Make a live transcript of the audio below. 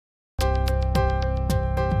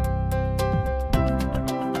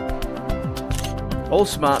All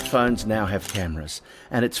smartphones now have cameras,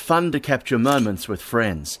 and it's fun to capture moments with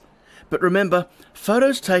friends. But remember,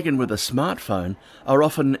 photos taken with a smartphone are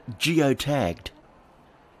often geotagged.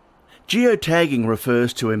 Geotagging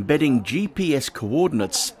refers to embedding GPS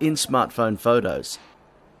coordinates in smartphone photos.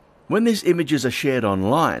 When these images are shared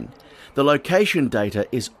online, the location data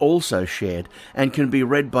is also shared and can be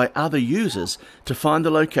read by other users to find the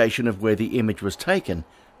location of where the image was taken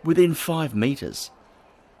within 5 metres.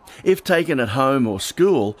 If taken at home or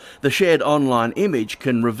school, the shared online image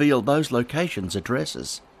can reveal those locations'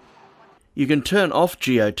 addresses. You can turn off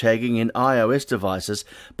geotagging in iOS devices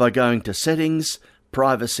by going to Settings,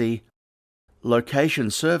 Privacy, Location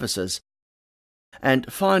Services,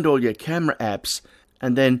 and find all your camera apps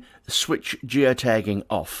and then switch geotagging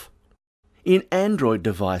off. In Android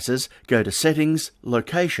devices, go to Settings,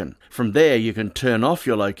 Location. From there you can turn off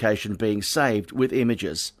your location being saved with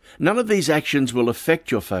images. None of these actions will affect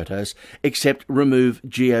your photos except remove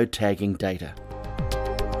geotagging data.